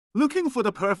Looking for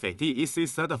the perfect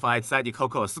EEC-certified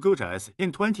Citycoco scooters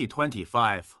in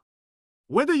 2025?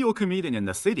 Whether you're commuting in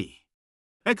the city,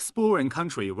 exploring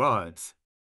country roads,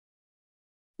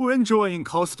 or enjoying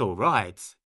coastal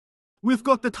rides, we've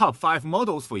got the top 5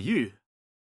 models for you.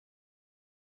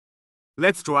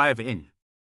 Let's drive in.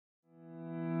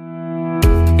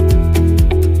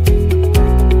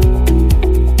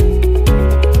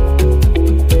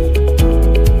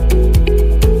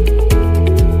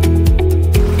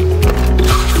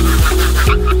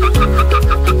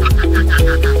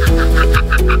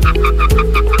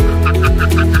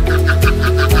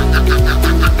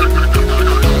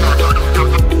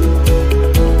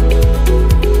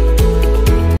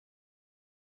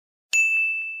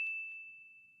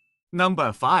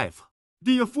 Number 5.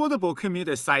 The affordable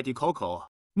commuter Citycoco,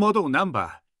 model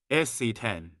number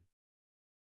SC10.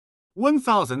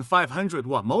 1500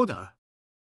 watt motor.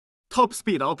 Top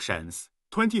speed options,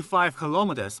 25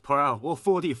 km per hour or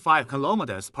 45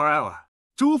 km per hour.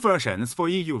 Dual versions for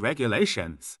EU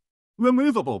regulations.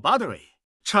 Removable battery.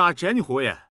 Charge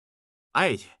anywhere.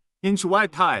 8-inch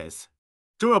wide tires.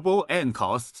 Durable and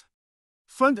cost.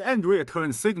 Front and rear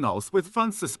turn signals with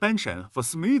front suspension for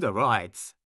smoother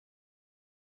rides.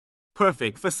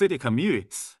 Perfect for city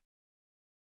commutes,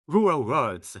 rural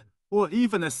roads, or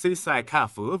even a seaside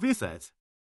cafe visit.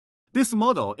 This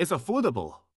model is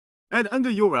affordable at under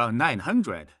Euro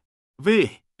 900,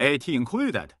 VAT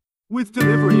included, with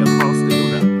delivery across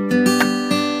Europe.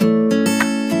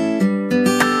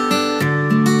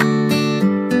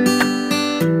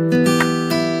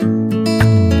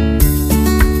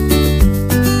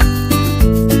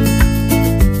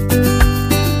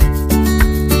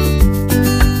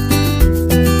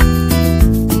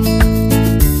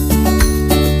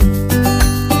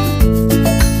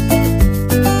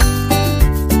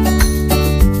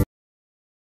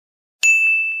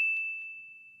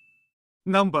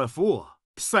 Number 4.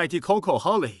 Citycoco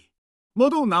Holly,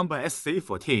 model number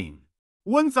SC14.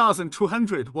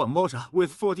 1200 watt motor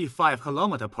with 45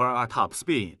 km per hour top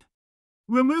speed.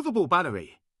 Removable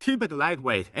battery, keep it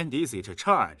lightweight and easy to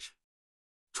charge.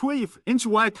 12-inch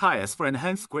wide tires for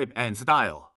enhanced grip and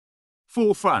style.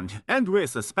 Full front and rear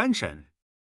suspension.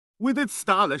 With its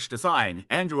stylish design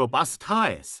and robust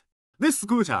tires, this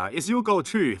scooter is your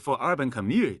go-to for urban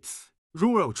commutes,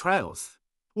 rural trails,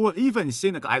 or even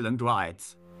scenic island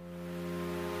rides.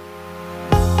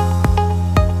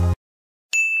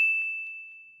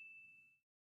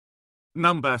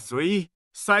 Number 3.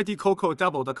 Citycoco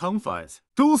Double the Comfort,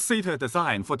 dual-seater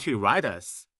design for 2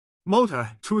 riders.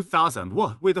 Motor 2000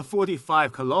 watt with a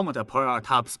 45 km per hour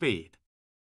top speed.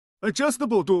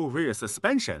 Adjustable dual rear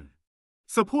suspension.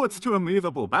 Supports 2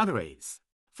 removable batteries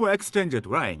for extended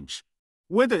range,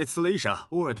 whether it's leisure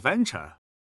or adventure.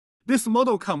 This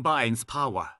model combines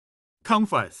power,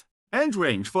 comfort, and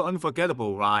range for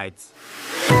unforgettable rides.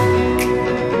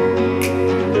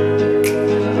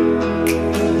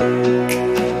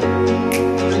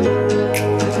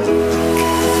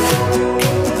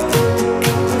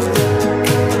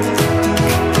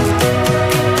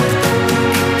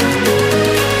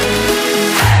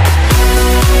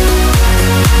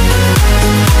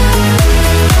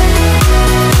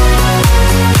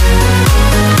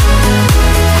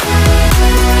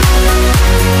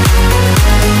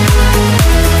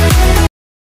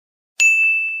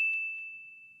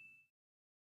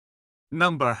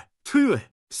 Number 2.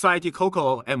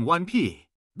 Citycoco M1P,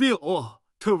 the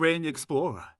all-terrain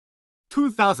explorer.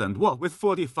 2000 watt with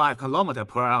 45 km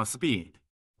per hour speed.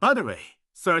 Battery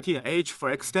 30Ah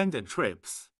for extended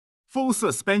trips. Full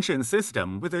suspension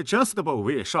system with adjustable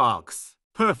rear shocks.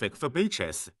 Perfect for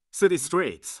beaches, city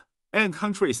streets, and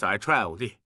countryside travel.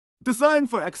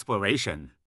 Designed for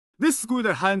exploration, this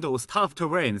scooter handles tough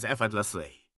terrains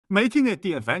effortlessly, making it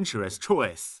the adventurous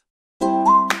choice.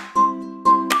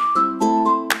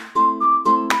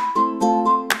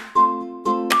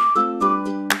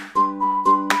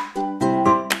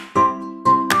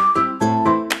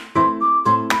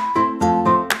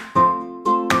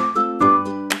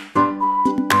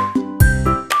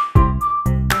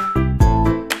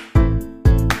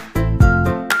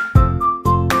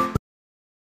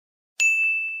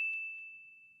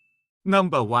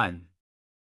 Number 1.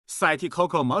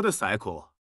 Citycoco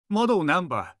Motorcycle, model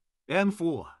number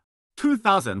M4.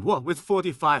 2000 watt with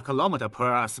 45 km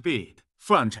per hour speed.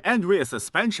 Front and rear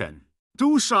suspension.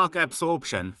 Dual shock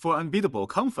absorption for unbeatable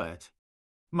comfort.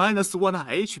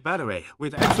 -1Ah battery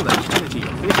with excellent energy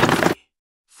efficiency.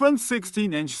 Front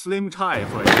 16-inch slim tire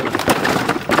for agility.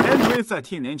 And rear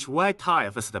 13-inch wide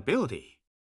tire for stability.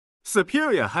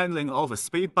 Superior handling over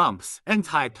speed bumps and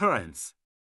tight turns.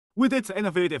 With its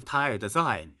innovative tire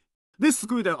design, This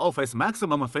scooter offers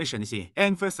maximum efficiency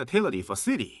and versatility for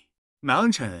city,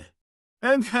 mountain,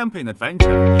 and camping adventure.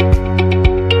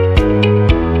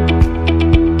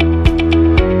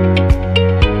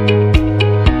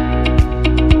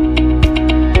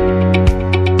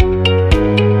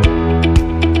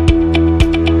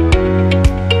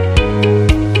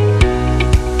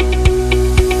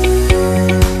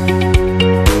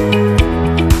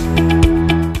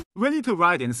 Ready to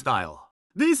ride in style.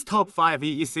 These top 5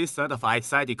 EEC certified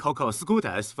Citycoco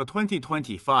scooters for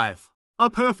 2025 are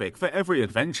perfect for every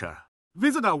adventure.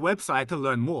 Visit our website to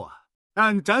learn more.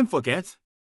 And don't forget,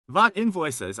 VAT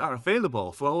invoices are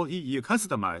available for all EU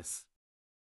customers.